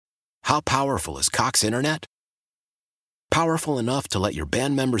How powerful is Cox Internet? Powerful enough to let your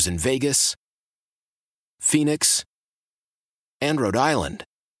band members in Vegas, Phoenix, and Rhode Island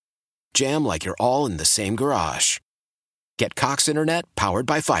jam like you're all in the same garage. Get Cox Internet powered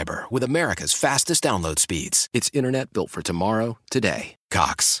by fiber with America's fastest download speeds. It's internet built for tomorrow, today.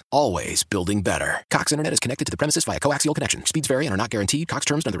 Cox, always building better. Cox Internet is connected to the premises via coaxial connection. Speeds vary and are not guaranteed. Cox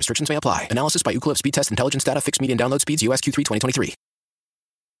terms and other restrictions may apply. Analysis by Ookla Speed Test Intelligence Data. Fixed median download speeds. US Q3 2023.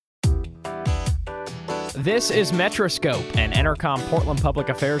 This is Metroscope, an Entercom Portland Public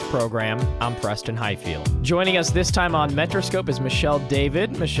Affairs program. I'm Preston Highfield. Joining us this time on Metroscope is Michelle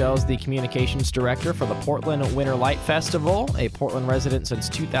David. Michelle's the communications director for the Portland Winter Light Festival, a Portland resident since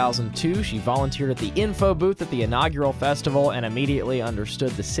 2002. She volunteered at the info booth at the inaugural festival and immediately understood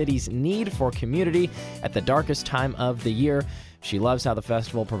the city's need for community at the darkest time of the year. She loves how the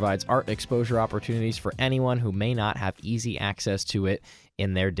festival provides art exposure opportunities for anyone who may not have easy access to it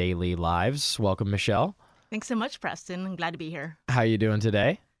in their daily lives. Welcome, Michelle. Thanks so much, Preston. I'm glad to be here. How are you doing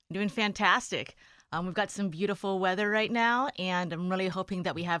today? I'm doing fantastic. We've got some beautiful weather right now, and I'm really hoping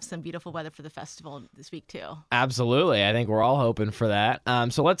that we have some beautiful weather for the festival this week, too. Absolutely. I think we're all hoping for that.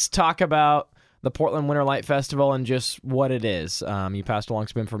 So let's talk about the Portland Winter Light Festival and just what it is. You passed along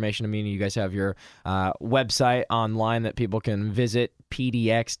some information to me, and you guys have your website online that people can visit,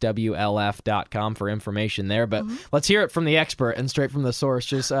 pdxwlf.com, for information there. But let's hear it from the expert and straight from the source.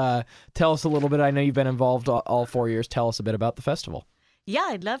 Just tell us a little bit. I know you've been involved all 4 years. Tell us a bit about the festival. Yeah,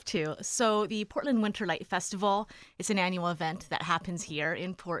 I'd love to. So the Portland Winter Light Festival is an annual event that happens here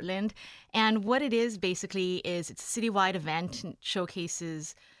in Portland. And what it is basically is it's a citywide event and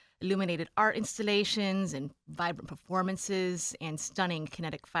showcases illuminated art installations and vibrant performances and stunning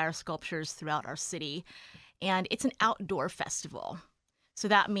kinetic fire sculptures throughout our city. And it's an outdoor festival. So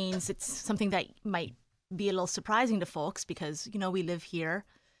that means it's something that might be a little surprising to folks because, you know, we live here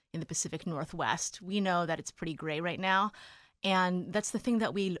in the Pacific Northwest. We know that it's pretty gray right now. And that's the thing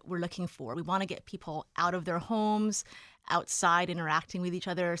that we're looking for. We want to get people out of their homes, outside, interacting with each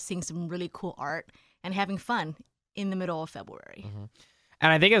other, seeing some really cool art, and having fun in the middle of February. Mm-hmm.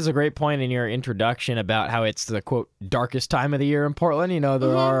 And I think it's a great point in your introduction about how it's the, quote, darkest time of the year in Portland. You know,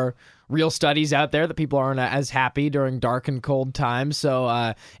 there are real studies out there that people aren't as happy during dark and cold times.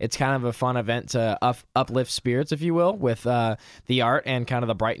 So it's kind of a fun event to uplift spirits, if you will, with the art and kind of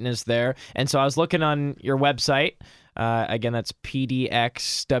the brightness there. And so I was looking on your website. Again, that's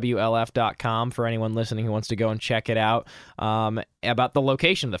pdxwlf.com for anyone listening who wants to go and check it out, about the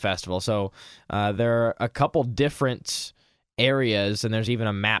location of the festival. So there are a couple different areas, and there's even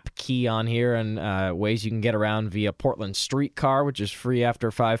a map key on here and ways you can get around via Portland Streetcar, which is free after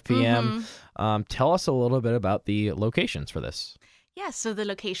 5 p.m. Tell us a little bit about the locations for this. Yeah, so the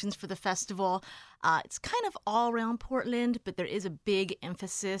locations for the festival, it's kind of all around Portland, but there is a big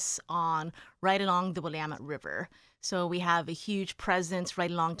emphasis on right along the Willamette River. So we have a huge presence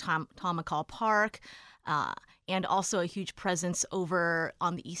right along Tom McCall Park, and also a huge presence over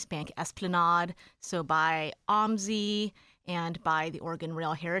on the East Bank Esplanade, so by OMSI and by the Oregon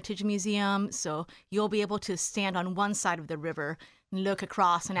Rail Heritage Museum. So you'll be able to stand on one side of the river and look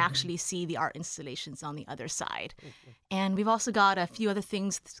across and actually see the art installations on the other side. And we've also got a few other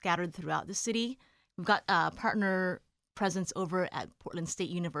things scattered throughout the city. We've got a partner presence over at Portland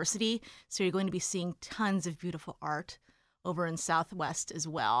State University. So you're going to be seeing tons of beautiful art over in Southwest as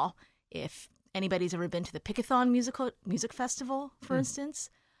well. If anybody's ever been to the Pickathon Music Festival, for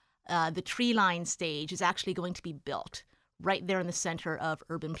instance, the tree line stage is actually going to be built right there in the center of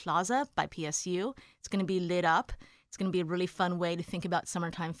Urban Plaza by PSU. It's going to be lit up. It's going to be a really fun way to think about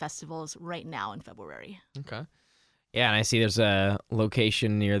summertime festivals right now in February. Okay. Yeah, and I see there's a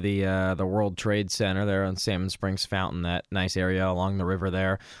location near the World Trade Center there on Salmon Springs Fountain, that nice area along the river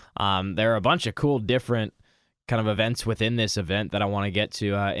there. There are a bunch of cool different kind of events within this event that I want to get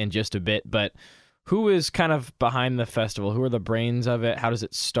to in just a bit, but who is kind of behind the festival? Who are the brains of it? How does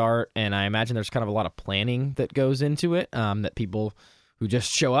it start? And I imagine there's kind of a lot of planning that goes into it that people who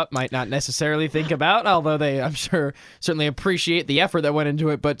just show up might not necessarily think about, although they, I'm sure, certainly appreciate the effort that went into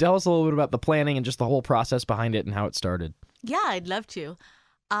it. But tell us a little bit about the planning and just the whole process behind it and how it started. Yeah, I'd love to.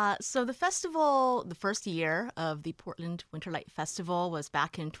 So the festival, the first year of the Portland Winter Light Festival was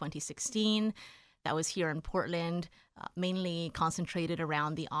back in 2016. That was here in Portland, mainly concentrated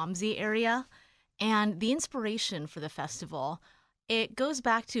around the OMSI area. And the inspiration for the festival, it goes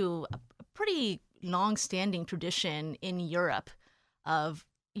back to a pretty long-standing tradition in Europe of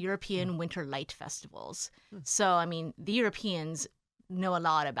European winter light festivals. So, I mean, the Europeans know a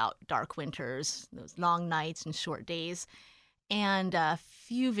lot about dark winters, those long nights and short days. And a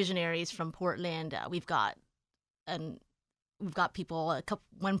few visionaries from Portland, we've got we've got people,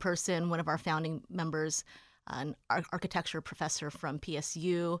 one person, one of our founding members, an architecture professor from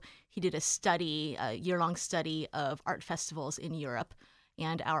PSU. He did a year-long study of art festivals in Europe.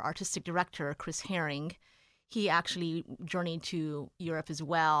 And our artistic director, Chris Herring, he actually journeyed to Europe as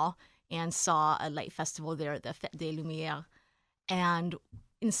well and saw a light festival there, the Fête des Lumières. And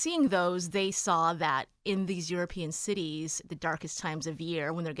in seeing those, they saw that in these European cities, the darkest times of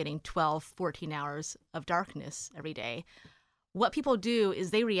year, when they're getting 12, 14 hours of darkness every day, what people do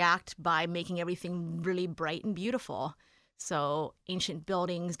is they react by making everything really bright and beautiful. So ancient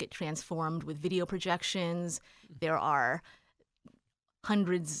buildings get transformed with video projections. There are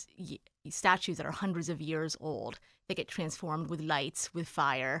statues that are hundreds of years old. They get transformed with lights, with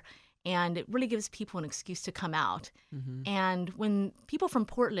fire, and it really gives people an excuse to come out. Mm-hmm. And when people from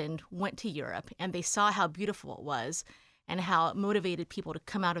Portland went to Europe and they saw how beautiful it was and how it motivated people to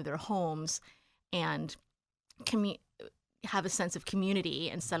come out of their homes and have a sense of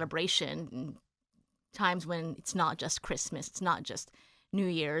community and celebration in times when it's not just Christmas, it's not just New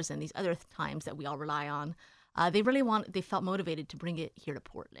Year's and these other times that we all rely on, they felt motivated to bring it here to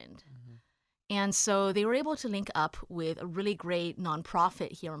Portland. Mm-hmm. And so they were able to link up with a really great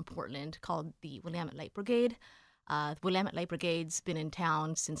nonprofit here in Portland called the Willamette Light Brigade. The Willamette Light Brigade's been in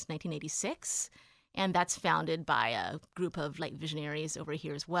town since 1986, and that's founded by a group of light visionaries over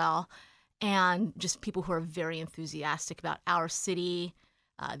here as well, and just people who are very enthusiastic about our city,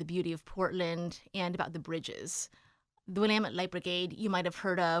 the beauty of Portland, and about the bridges. The Willamette Light Brigade you might have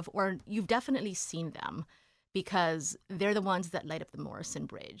heard of, or you've definitely seen them, because they're the ones that light up the Morrison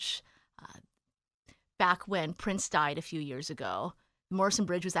Bridge. Back when Prince died a few years ago, the Morrison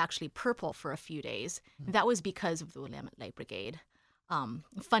Bridge was actually purple for a few days. And that was because of the Willamette Light Brigade.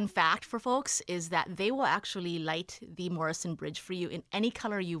 Fun fact for folks is that they will actually light the Morrison Bridge for you in any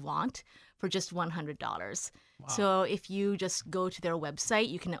color you want for just $100. Wow. So if you just go to their website,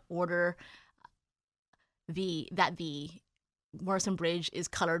 you can order the Morrison Bridge is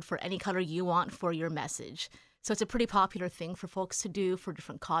colored for any color you want for your message. So it's a pretty popular thing for folks to do for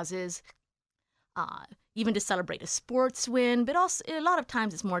different causes. Even to celebrate a sports win, but also a lot of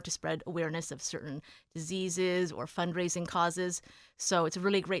times it's more to spread awareness of certain diseases or fundraising causes. So it's a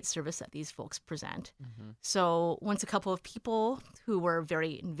really great service that these folks present. Mm-hmm. So once a couple of people who were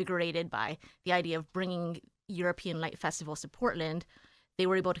very invigorated by the idea of bringing European light festivals to Portland, they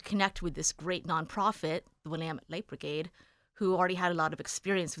were able to connect with this great nonprofit, the Willamette Light Brigade, who already had a lot of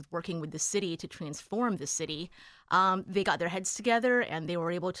experience with working with the city to transform the city. They got their heads together and they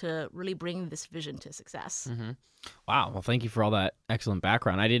were able to really bring this vision to success. Mm-hmm. Wow. Well, thank you for all that excellent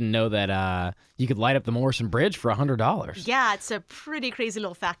background. I didn't know that you could light up the Morrison Bridge for $100. Yeah, it's a pretty crazy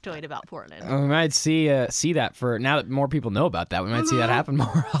little factoid about Portland. We might see that for now that more people know about that. We might see that happen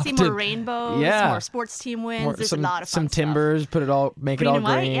more often. See more rainbows, more sports team wins. There's a lot of fun some timbers. Stuff. Make it all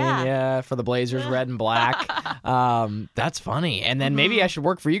green. Yeah, for the Blazers, red and black. That's funny. And then maybe I should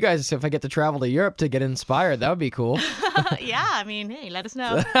work for you guys if I get to travel to Europe to get inspired. That would be cool. Yeah, I mean, hey, let us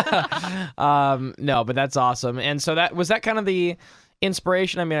know. No, but that's awesome. And so that was kind of the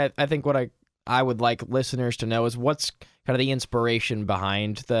inspiration. I mean, I think what I would like listeners to know is what's kind of the inspiration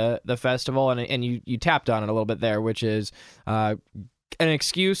behind the festival, and you tapped on it a little bit there, which is an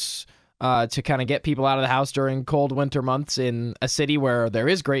excuse to kind of get people out of the house during cold winter months in a city where there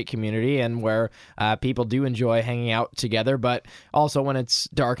is great community and where people do enjoy hanging out together. But also when it's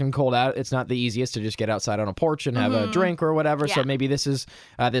dark and cold out, it's not the easiest to just get outside on a porch and have a drink or whatever. Yeah. So maybe this is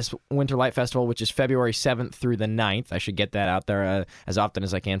this Winter Light Festival, which is February 7th through the 9th. I should get that out there as often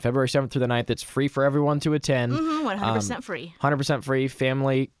as I can. February 7th through the 9th. It's free for everyone to attend. 100% free. 100% free,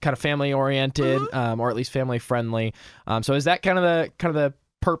 family oriented, or at least family friendly. So is that kind of the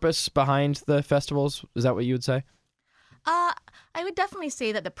purpose behind the festivals? Is that what you would say? I would definitely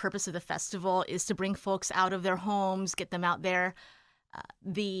say that the purpose of the festival is to bring folks out of their homes, get them out there.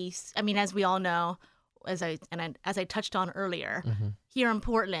 As we all know, as I touched on earlier, here in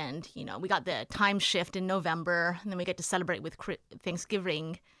Portland, we got the time shift in November, and then we get to celebrate with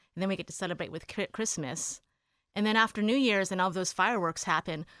Thanksgiving, and then we get to celebrate with Christmas. And then after New Year's and all of those fireworks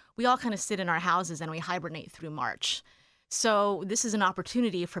happen, we all kind of sit in our houses and we hibernate through March. So this is an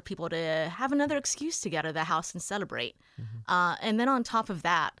opportunity for people to have another excuse to get out of the house and celebrate. And then on top of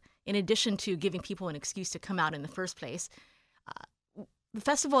that, in addition to giving people an excuse to come out in the first place, the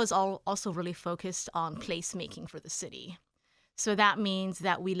festival is also really focused on placemaking for the city. So that means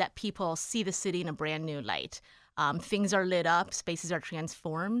that we let people see the city in a brand new light. Things are lit up, spaces are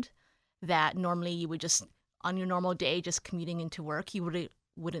transformed, that normally you would just, on your normal day, just commuting into work, you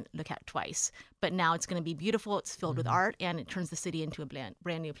wouldn't look at twice. But now it's going to be beautiful, it's filled with art, and it turns the city into a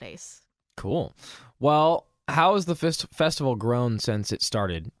brand new place. Cool. Well, How has the festival grown since it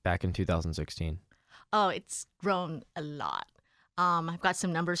started back in 2016? Oh, it's grown a lot. I've got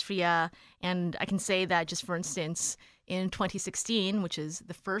some numbers for you, and I can say that just for instance, in 2016, which is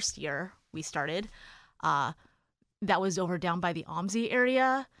the first year we started, that was over down by the OMSI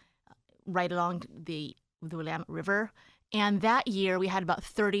area, right along the Willamette River. And that year we had about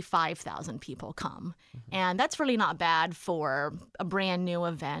 35,000 people come. And that's really not bad for a brand new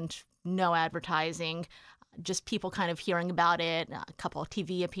event, no advertising, just people kind of hearing about it, a couple of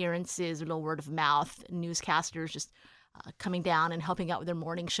TV appearances, a little word of mouth, newscasters just coming down and helping out with their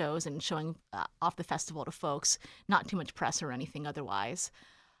morning shows and showing off the festival to folks. Not too much press or anything otherwise.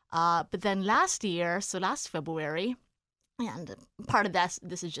 But then last year, so last February, and part of this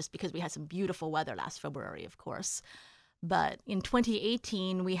is just because we had some beautiful weather last February, of course. But in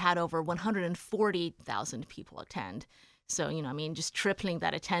 2018, we had over 140,000 people attend. So, just tripling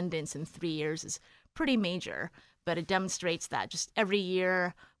that attendance in 3 years is pretty major. But it demonstrates that just every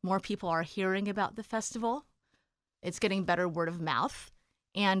year, more people are hearing about the festival. It's getting better word of mouth.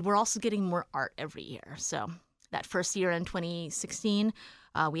 And we're also getting more art every year. So that first year in 2016,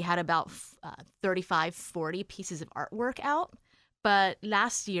 we had about 35, 40 pieces of artwork out. But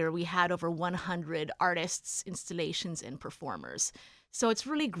last year, we had over 100 artists, installations, and performers. So it's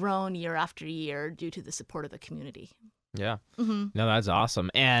really grown year after year due to the support of the community. Yeah. No, that's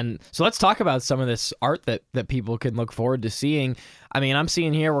awesome. And so let's talk about some of this art that people can look forward to seeing. I mean, I'm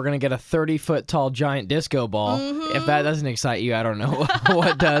seeing here we're going to get a 30-foot tall giant disco ball. If that doesn't excite you, I don't know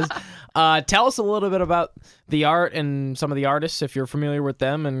what does. Tell us a little bit about the art and some of the artists, if you're familiar with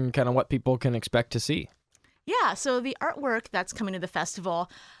them, and kind of what people can expect to see. Yeah, so the artwork that's coming to the festival,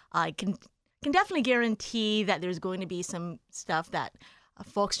 I can definitely guarantee that there's going to be some stuff that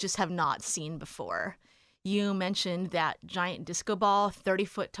folks just have not seen before. You mentioned that giant disco ball,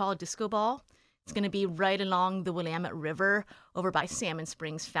 30-foot tall disco ball. It's going to be right along the Willamette River over by Salmon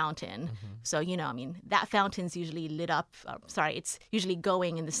Springs Fountain. So, that fountain's usually lit up. It's usually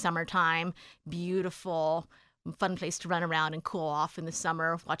going in the summertime. Beautiful, fun place to run around and cool off in the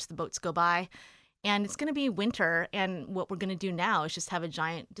summer, watch the boats go by. And it's going to be winter, and what we're going to do now is just have a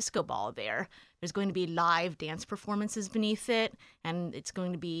giant disco ball there. There's going to be live dance performances beneath it, and there's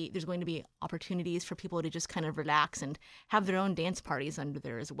going to be opportunities for people to just kind of relax and have their own dance parties under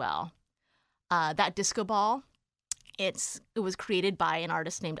there as well. That disco ball, it was created by an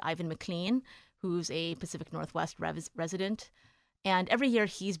artist named Ivan McLean, who's a Pacific Northwest resident. And every year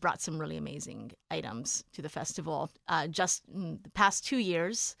he's brought some really amazing items to the festival. Just in the past 2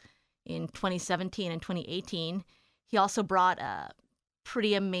 years, in 2017 and 2018, he also brought a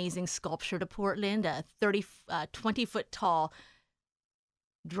pretty amazing sculpture to Portland, a 20-foot tall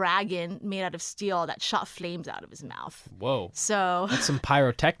dragon made out of steel that shot flames out of his mouth. Whoa. So that's some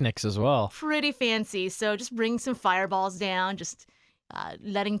pyrotechnics as well. Pretty fancy. So just bring some fireballs down, just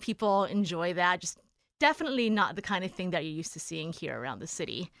letting people enjoy that. Just definitely not the kind of thing that you're used to seeing here around the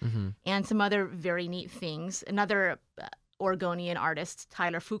city. And some other very neat things. Another Oregonian artist,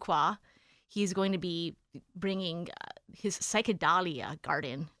 Tyler Fuqua, he's going to be bringing his psychedelia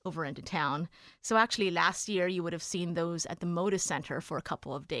garden over into town. So actually last year you would have seen those at the Moda Center for a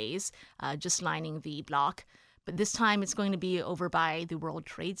couple of days, just lining the block. But this time it's going to be over by the World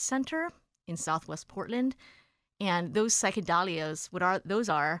Trade Center in Southwest Portland. And those psychedelias, those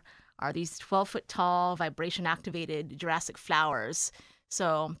are these 12-foot tall, vibration-activated Jurassic flowers.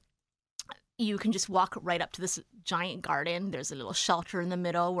 So you can just walk right up to this giant garden. There's a little shelter in the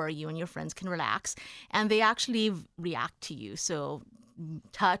middle where you and your friends can relax. And they actually react to you. So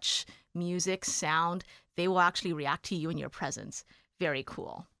touch, music, sound, they will actually react to you in your presence. Very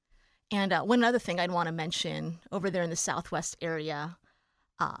cool. And one other thing I'd want to mention, over there in the Southwest area,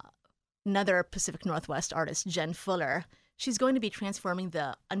 another Pacific Northwest artist, Jen Fuller, she's going to be transforming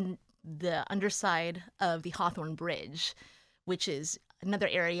the underside of the Hawthorne Bridge, which is another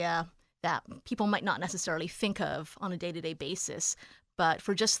area that people might not necessarily think of on a day-to-day basis. But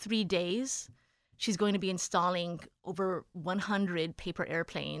for just 3 days, she's going to be installing over 100 paper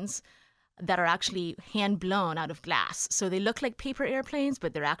airplanes that are actually hand-blown out of glass. So they look like paper airplanes,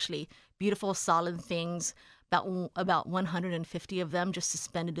 but they're actually beautiful, solid things, about 150 of them just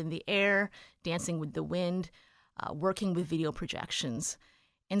suspended in the air, dancing with the wind, working with video projections.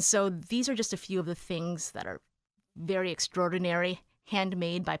 And so these are just a few of the things that are very extraordinary,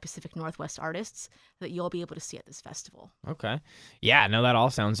 handmade by Pacific Northwest artists that you'll be able to see at this festival. Okay. Yeah, no, that all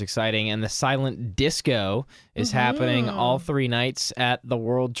sounds exciting. And the silent disco is happening all 3 nights at the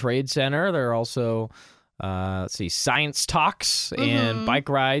World Trade Center. There are also let's see, science talks and bike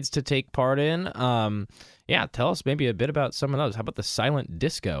rides to take part in. Yeah, tell us maybe a bit about some of those. How about the silent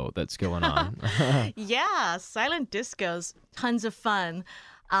disco that's going on? Yeah, silent discos, tons of fun.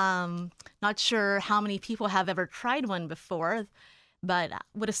 Not sure how many people have ever tried one before, but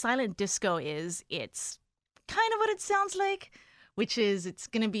what a silent disco is, it's kind of what it sounds like, which is it's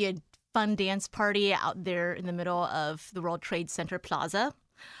going to be a fun dance party out there in the middle of the World Trade Center Plaza.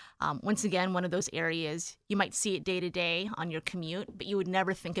 Once again, one of those areas, you might see it day to day on your commute, but you would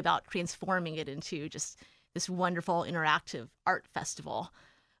never think about transforming it into just this wonderful interactive art festival.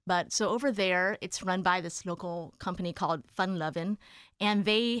 But so over there, it's run by this local company called Fun Lovin', and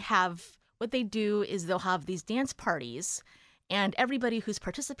they have, what they do is they'll have these dance parties, and everybody who's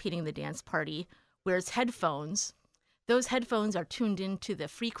participating in the dance party wears headphones. Those headphones are tuned into the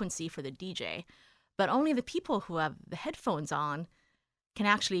frequency for the DJ, but only the people who have the headphones on can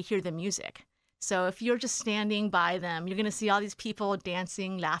actually hear the music. So if you're just standing by them, you're going to see all these people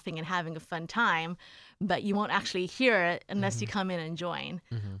dancing, laughing, and having a fun time, but you won't actually hear it unless you come in and join.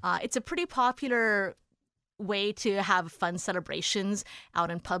 It's a pretty popular way to have fun celebrations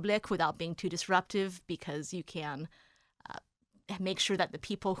out in public without being too disruptive, because you can make sure that the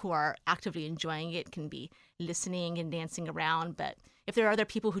people who are actively enjoying it can be listening and dancing around. But if there are other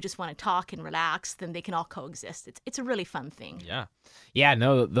people who just want to talk and relax, then they can all coexist. It's a really fun thing. Yeah,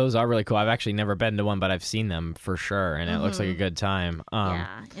 no, those are really cool. I've actually never been to one, but I've seen them for sure, and it looks like a good time.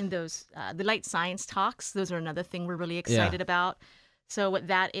 Yeah, and those the light science talks, those are another thing we're really excited about. So what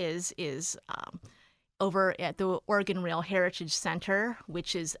that is over at the Oregon Rail Heritage Center,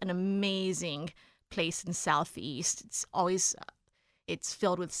 which is an amazing place in Southeast. It's always it's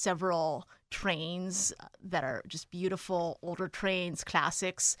filled with several trains that are just beautiful, older trains,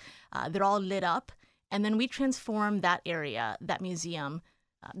 classics. They're all lit up. And then we transform that area, that museum,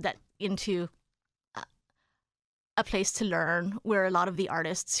 that into a place to learn, where a lot of the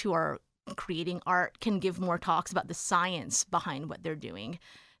artists who are creating art can give more talks about the science behind what they're doing.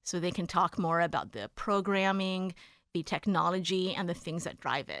 So they can talk more about the programming, the technology, and the things that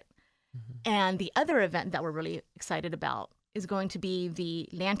drive it. And the other event that we're really excited about is going to be the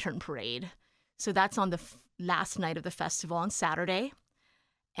Lantern Parade. So that's on the last night of the festival on Saturday.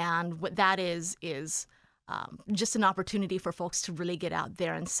 And what that is just an opportunity for folks to really get out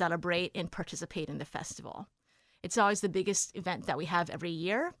there and celebrate and participate in the festival. It's always the biggest event that we have every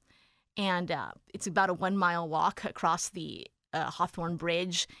year. And it's about a 1 mile walk across the Hawthorne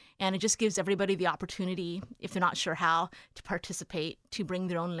Bridge, and it just gives everybody the opportunity, if they're not sure how, to participate, to bring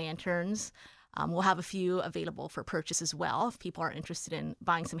their own lanterns. We'll have a few available for purchase as well if people are interested in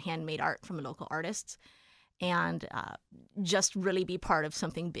buying some handmade art from a local artist, and just really be part of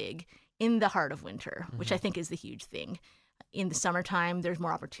something big in the heart of winter, which I think is the huge thing. In the summertime, there's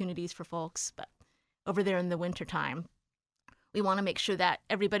more opportunities for folks, but over there in the wintertime, we want to make sure that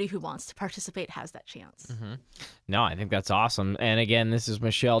everybody who wants to participate has that chance. No, I think that's awesome. And again, this is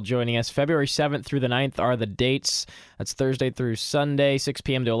Michelle joining us. February 7th through the 9th are the dates. That's Thursday through Sunday, 6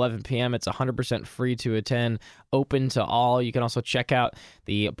 p.m. to 11 p.m. It's 100% free to attend, open to all. You can also check out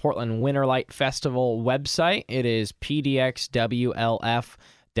the Portland Winter Light Festival website. It is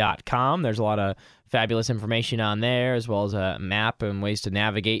pdxwlf.com. There's a lot of fabulous information on there, as well as a map and ways to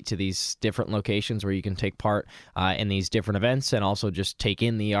navigate to these different locations where you can take part in these different events, and also just take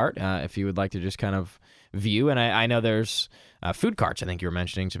in the art if you would like to just kind of view. And I know there's food carts, I think you were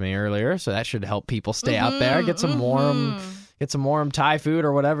mentioning to me earlier, so that should help people stay out there, get some warm Thai food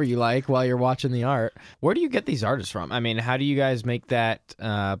or whatever you like while you're watching the art. Where do you get these artists from? I mean, how do you guys make that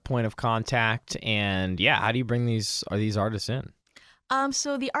point of contact? And yeah, how do you bring these artists in?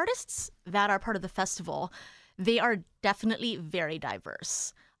 So the artists that are part of the festival, they are definitely very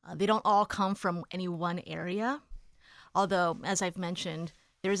diverse. They don't all come from any one area, although, as I've mentioned,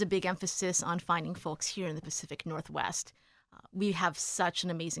 there is a big emphasis on finding folks here in the Pacific Northwest. We have such an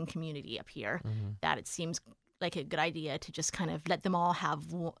amazing community up here that it seems like a good idea to just kind of let them all have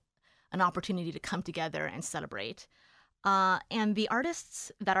an opportunity to come together and celebrate. And the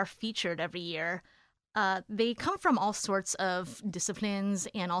artists that are featured every year, they come from all sorts of disciplines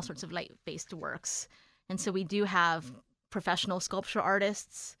and all sorts of light-based works. And so we do have professional sculpture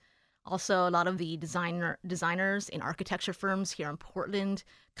artists, also a lot of the designers in architecture firms here in Portland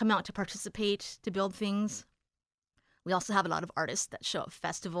come out to participate, to build things. We also have a lot of artists that show up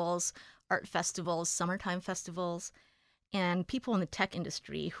festivals, art festivals, summertime festivals, and people in the tech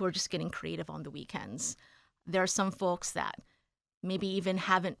industry who are just getting creative on the weekends. There are some folks that maybe even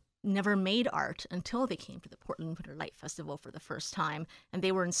never made art until they came to the Portland Winter Light Festival for the first time, and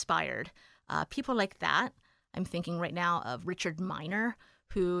they were inspired. People like that. I'm thinking right now of Richard Miner,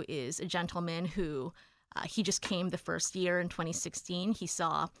 who is a gentleman who He just came the first year in 2016. He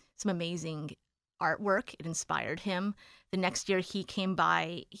saw some amazing artwork. It inspired him. The next year he came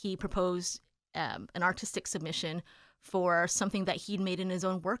by, he proposed an artistic submission for something that he'd made in his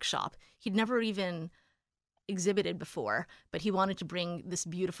own workshop. He'd never even exhibited before, but he wanted to bring this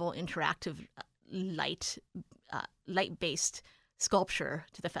beautiful interactive light-based sculpture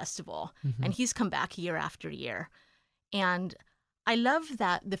to the festival. And he's come back year after year. And I love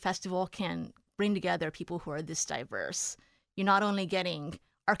that the festival can bring together people who are this diverse. You're not only getting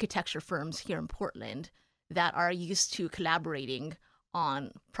architecture firms here in Portland that are used to collaborating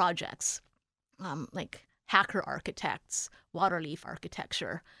on projects like Hacker Architects, Waterleaf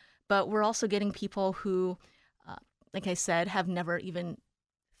Architecture, but we're also getting people who, like I said, have never even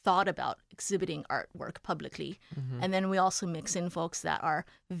thought about exhibiting artwork publicly. And then we also mix in folks that are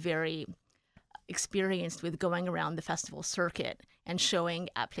very experienced with going around the festival circuit and showing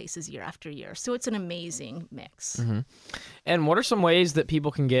at places year after year. So it's an amazing mix. And what are some ways that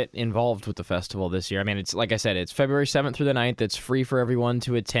people can get involved with the festival this year? I mean, it's like I said, it's February 7th through the 9th. It's free for everyone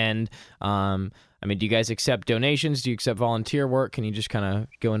to attend. I mean, do you guys accept donations? Do you accept volunteer work? Can you just kind of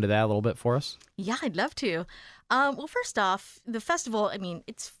go into that a little bit for us? Yeah, I'd love to. Well, first off, the festival, I mean,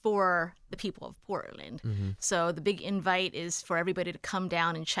 it's for the people of Portland. So the big invite is for everybody to come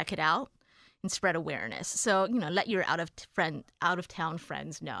down and check it out and spread awareness. So, let your out-of-town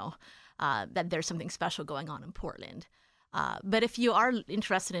friends know that there's something special going on in Portland. But if you are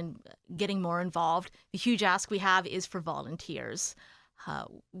interested in getting more involved, the huge ask we have is for volunteers.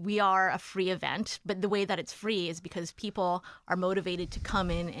 We are a free event, but the way that it's free is because people are motivated to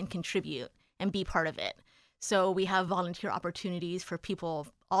come in and contribute and be part of it. So we have volunteer opportunities for people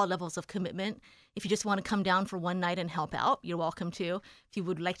of all levels of commitment. If you just want to come down for one night and help out, you're welcome to. If you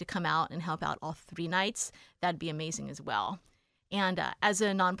would like to come out and help out all 3 nights, that'd be amazing as well. And as a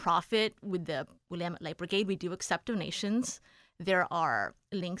nonprofit with the Willamette Light Brigade, we do accept donations. There are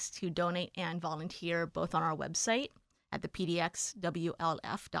links to donate and volunteer both on our website at the pdxwlf.com.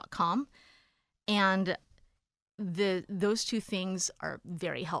 And those 2 things are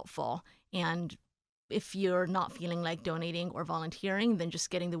very helpful. And if you're not feeling like donating or volunteering, then just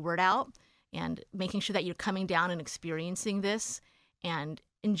getting the word out and making sure that you're coming down and experiencing this and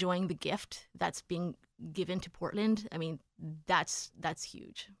enjoying the gift that's being given to Portland. I mean, that's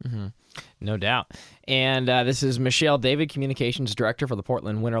huge. No doubt. And this is Michelle David, Communications Director for the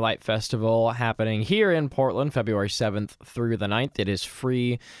Portland Winter Light Festival, happening here in Portland, February 7th through the 9th. It is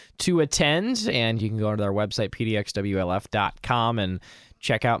free to attend, and you can go to their website, pdxwlf.com, and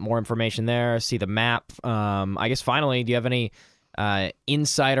check out more information there, see the map. I guess finally, do you have any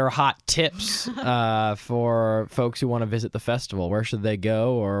insider hot tips for folks who want to visit the festival? Where should they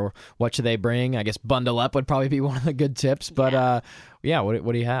go, or what should they bring? I guess bundle up would probably be one of the good tips, but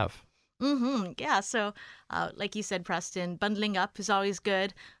what do you have? Yeah, so like you said, Preston, bundling up is always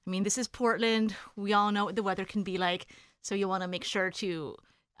good. I mean, this is Portland. We all know what the weather can be like, so you want to make sure to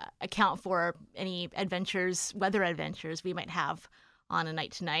account for any weather adventures we might have on a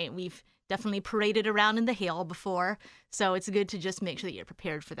night tonight. We've definitely paraded around in the hail before, so it's good to just make sure that you're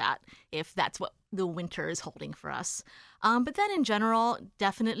prepared for that if that's what the winter is holding for us. But then in general,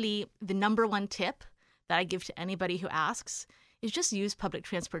 definitely the number one tip that I give to anybody who asks is just use public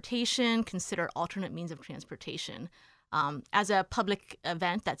transportation, consider alternate means of transportation. As a public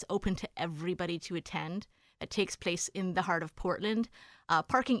event that's open to everybody to attend, that takes place in the heart of Portland,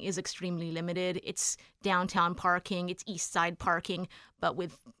 parking is extremely limited. It's downtown parking, it's east side parking, but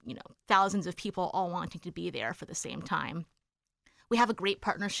with thousands of people all wanting to be there for the same time. We have a great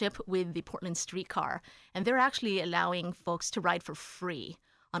partnership with the Portland Streetcar, and they're actually allowing folks to ride for free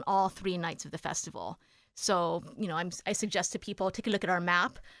on all 3 nights of the festival. So, I suggest to people, take a look at our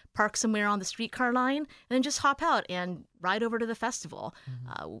map, park somewhere on the streetcar line, and then just hop out and ride over to the festival.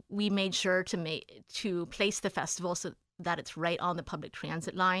 We made sure to place the festival so that it's right on the public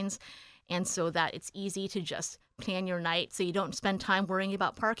transit lines, and so that it's easy to just plan your night so you don't spend time worrying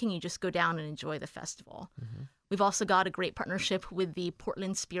about parking. You just go down and enjoy the festival. We've also got a great partnership with the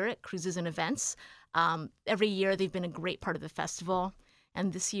Portland Spirit Cruises and Events. Every year they've been a great part of the festival,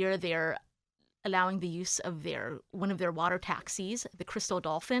 and this year they're allowing the use of one of their water taxis, the Crystal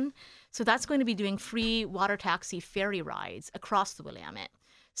Dolphin. So that's going to be doing free water taxi ferry rides across the Willamette.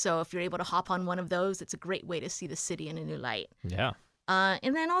 So if you're able to hop on one of those, it's a great way to see the city in a new light. Yeah.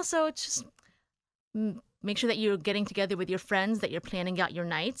 And then also just make sure that you're getting together with your friends, that you're planning out your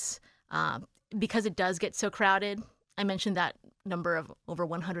nights. Because it does get so crowded, I mentioned that number of over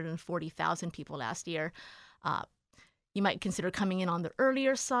 140,000 people last year. You might consider coming in on the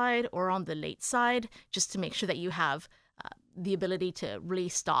earlier side or on the late side, just to make sure that you have the ability to really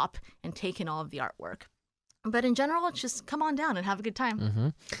stop and take in all of the artwork. But in general, just come on down and have a good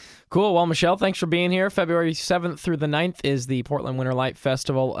time. Cool. Well, Michelle, thanks for being here. February 7th through the 9th is the Portland Winter Light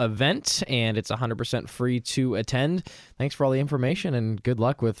Festival event, and it's 100% free to attend. Thanks for all the information, and good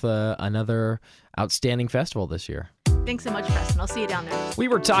luck with another outstanding festival this year. Thanks so much, Preston. I'll see you down there. We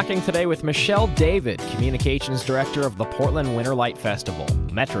were talking today with Michelle David, Communications Director of the Portland Winter Light Festival.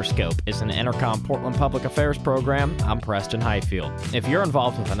 Metroscope is an Entercom Portland Public Affairs program. I'm Preston Highfield. If you're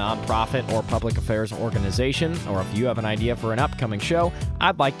involved with a nonprofit or public affairs organization, or if you have an idea for an upcoming show,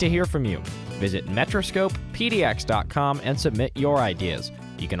 I'd like to hear from you. Visit metroscopepdx.com and submit your ideas.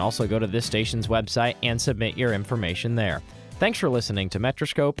 You can also go to this station's website and submit your information there. Thanks for listening to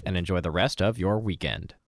Metroscope, and enjoy the rest of your weekend.